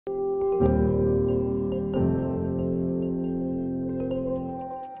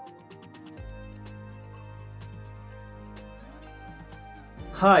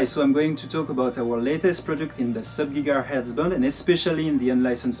Hi, so I'm going to talk about our latest product in the sub-GHz band and especially in the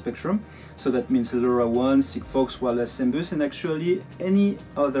unlicensed spectrum. So that means LoRaWAN, Sigfox, wireless MBus and actually any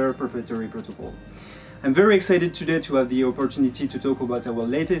other proprietary protocol. I'm very excited today to have the opportunity to talk about our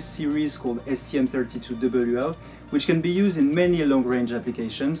latest series called STM32WL, which can be used in many long-range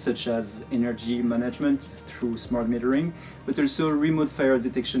applications such as energy management through smart metering, but also remote fire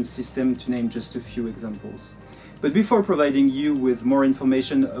detection system, to name just a few examples. But before providing you with more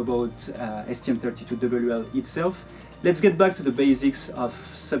information about STM32WL itself, let's get back to the basics of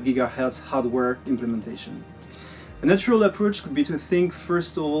sub-GHz hardware implementation. A natural approach could be to think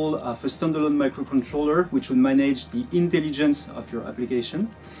first of all of a standalone microcontroller which would manage the intelligence of your application,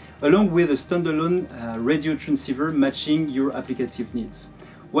 along with a standalone radio transceiver matching your applicative needs.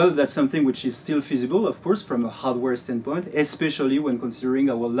 Well, that's something which is still feasible, of course, from a hardware standpoint, especially when considering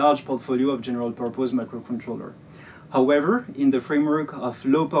our large portfolio of general-purpose microcontroller. However, in the framework of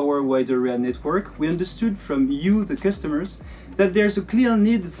low-power wide area network, we understood from you, the customers, that there's a clear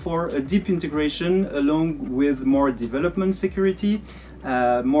need for a deep integration along with more development security,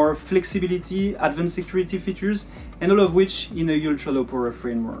 more flexibility, advanced security features, and all of which in a ultra-low power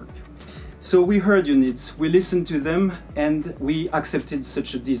framework. So we heard your needs, we listened to them, and we accepted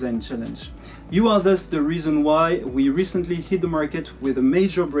such a design challenge. You are thus the reason why we recently hit the market with a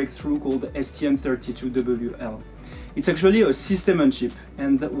major breakthrough called STM32WL. It's actually a system on chip,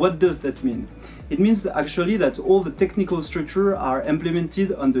 and what does that mean? It means that actually that all the technical structure are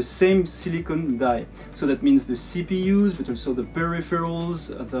implemented on the same silicon die. So that means the CPUs, but also the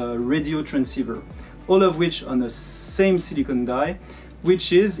peripherals, the radio transceiver, all of which on the same silicon die,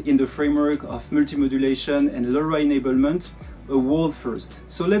 which is in the framework of multi-modulation and LoRa enablement, a world first.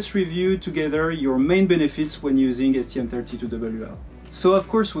 So let's review together your main benefits when using STM32WL. So of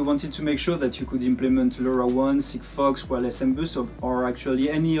course we wanted to make sure that you could implement LoRaWAN, Sigfox, wireless MBus or actually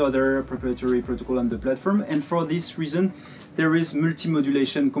any other proprietary protocol on the platform, and for this reason there is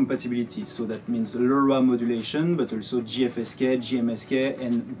multi-modulation compatibility. So that means LoRa modulation, but also GFSK, GMSK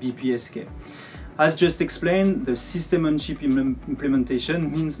and BPSK. As just explained, the system-on-chip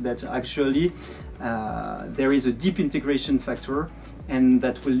implementation means that actually there is a deep integration factor, and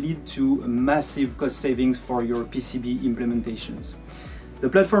that will lead to massive cost savings for your PCB implementations. The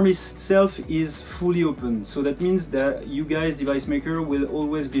platform itself is fully open, so that means that you guys, device maker, will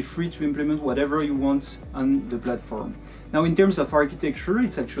always be free to implement whatever you want on the platform. Now, in terms of architecture,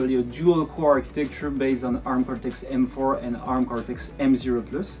 it's actually a dual-core architecture based on ARM Cortex-M4 and ARM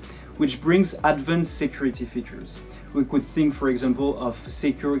Cortex-M0+, which brings advanced security features. We could think, for example, of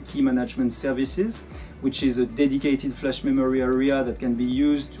secure key management services, which is a dedicated flash memory area that can be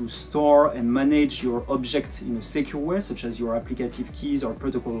used to store and manage your objects in a secure way, such as your applicative keys or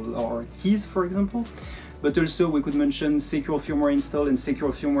protocol or keys, for example. But also we could mention secure firmware install and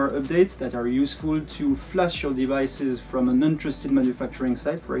secure firmware update that are useful to flash your devices from an untrusted manufacturing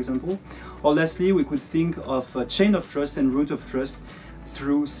site, for example. Or lastly, we could think of a chain of trust and root of trust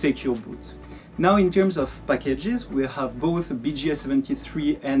through secure boot. Now, in terms of packages, we have both a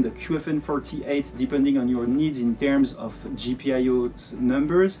BGA73 and a QFN48 depending on your needs in terms of GPIO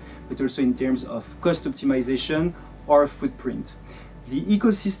numbers, but also in terms of cost optimization or footprint. The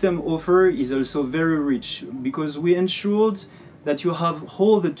ecosystem offer is also very rich because we ensured that you have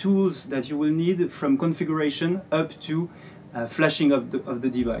all the tools that you will need from configuration up to flashing of the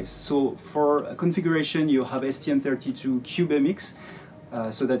device. So for configuration, you have STM32CubeMX,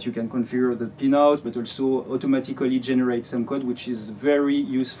 so that you can configure the pinout, but also automatically generate some code, which is very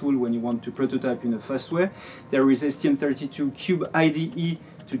useful when you want to prototype in a fast way. There is STM32Cube IDE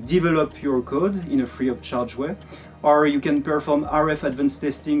to develop your code in a free of charge way. Or you can perform RF advanced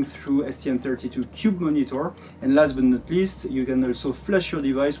testing through STM32Cube Monitor. And last but not least, you can also flash your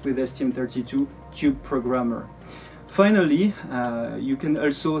device with STM32Cube Programmer. Finally, you can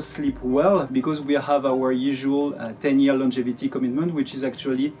also sleep well because we have our usual 10-year longevity commitment, which is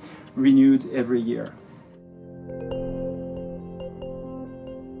actually renewed every year.